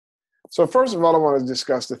So first of all, I want to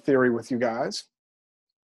discuss the theory with you guys.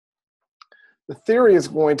 The theory is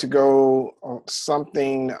going to go on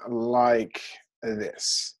something like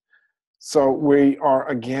this. So we are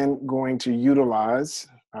again going to utilize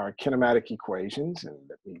our kinematic equations, and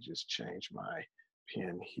let me just change my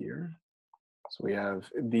pen here. So we have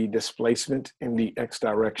the displacement in the x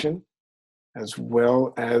direction, as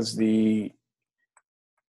well as the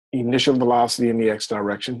initial velocity in the x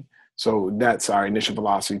direction. So that's our initial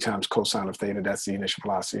velocity times cosine of theta. That's the initial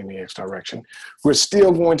velocity in the x direction. We're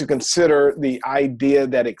still going to consider the idea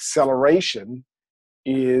that acceleration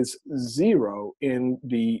is 0 in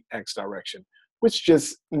the x direction, which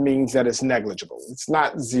just means that it's negligible. It's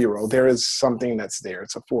not 0. There is something that's there.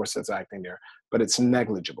 It's a force that's acting there, but it's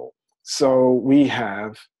negligible. So we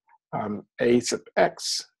have a sub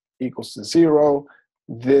x equals to 0.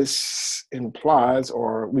 This implies,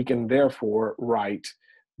 or we can therefore write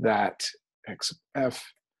that x sub f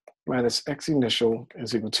minus x initial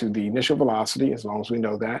is equal to the initial velocity, as long as we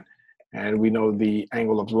know that, and we know the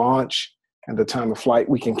angle of launch and the time of flight.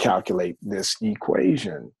 We can calculate this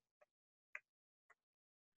equation.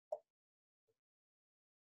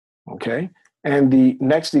 Okay, and the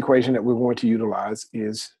next equation that we're going to utilize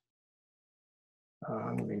is,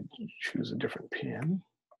 let me choose a different pen,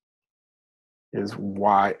 is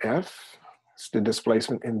YF. It's the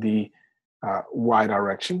displacement in the y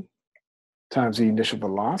direction times the initial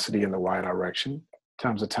velocity in the y direction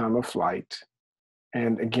times the time of flight.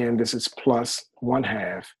 And again, this is plus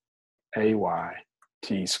 1/2 AY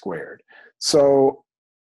t squared. So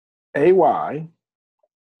AY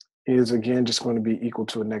is again just going to be equal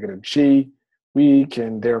to a negative g. We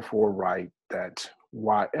can therefore write that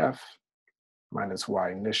YF minus y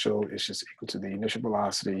initial is just equal to the initial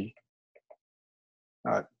velocity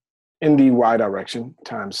in the y direction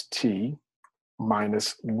times t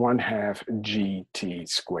minus 1/2 gt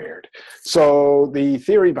squared. So the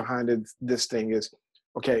theory behind this thing is,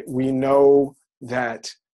 okay, we know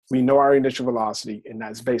our initial velocity, and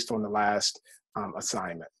that's based on the last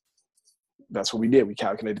assignment. That's what we did. We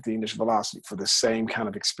calculated the initial velocity for the same kind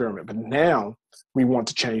of experiment. But now we want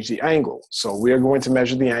to change the angle. So we're going to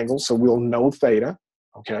measure the angle. So we'll know theta,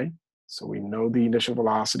 okay? So we know the initial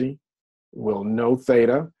velocity. We'll know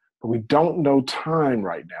theta, but we don't know time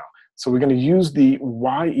right now. So we're going to use the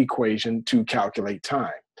y equation to calculate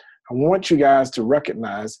time. I want you guys to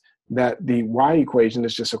recognize that the y equation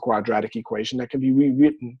is just a quadratic equation that can be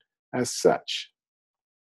rewritten as such.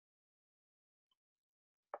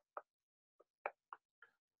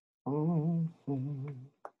 All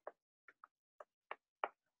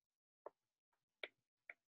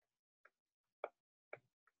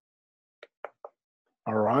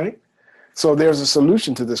right. So there's a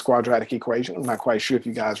solution to this quadratic equation. I'm not quite sure if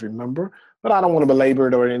you guys remember, but I don't want to belabor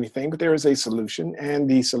it or anything, but there is a solution, and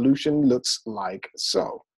the solution looks like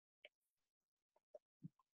so.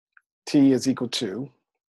 T is equal to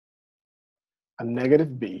a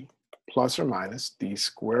negative b plus or minus the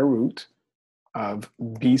square root of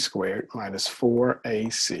b squared minus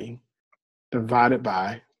 4ac divided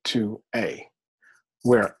by 2a,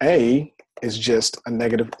 where a is just a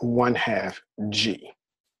negative 1/2 g.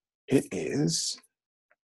 It is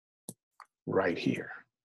right here.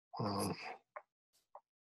 All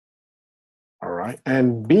right,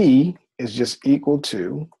 and b is just equal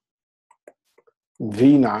to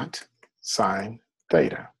v naught sine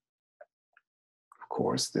theta. Of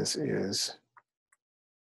course, this is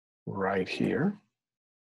right here.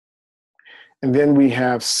 And then we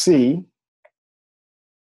have c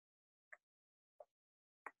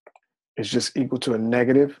is just equal to a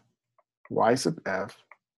negative y sub f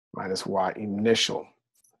minus y initial.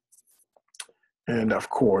 And of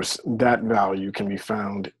course, that value can be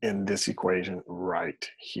found in this equation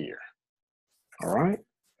right here. All right.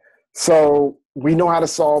 So we know how to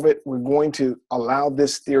solve it. We're going to allow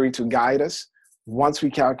this theory to guide us. Once we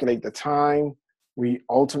calculate the time, we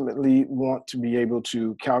ultimately want to be able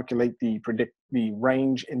to calculate the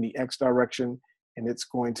range in the x direction, and it's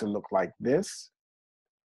going to look like this.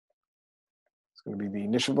 It's going to be the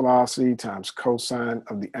initial velocity times cosine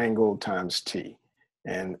of the angle times t.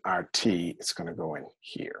 And our t is going to go in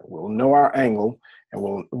here. We'll know our angle,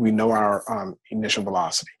 and we know our initial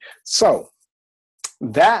velocity. So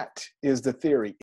that is the theory.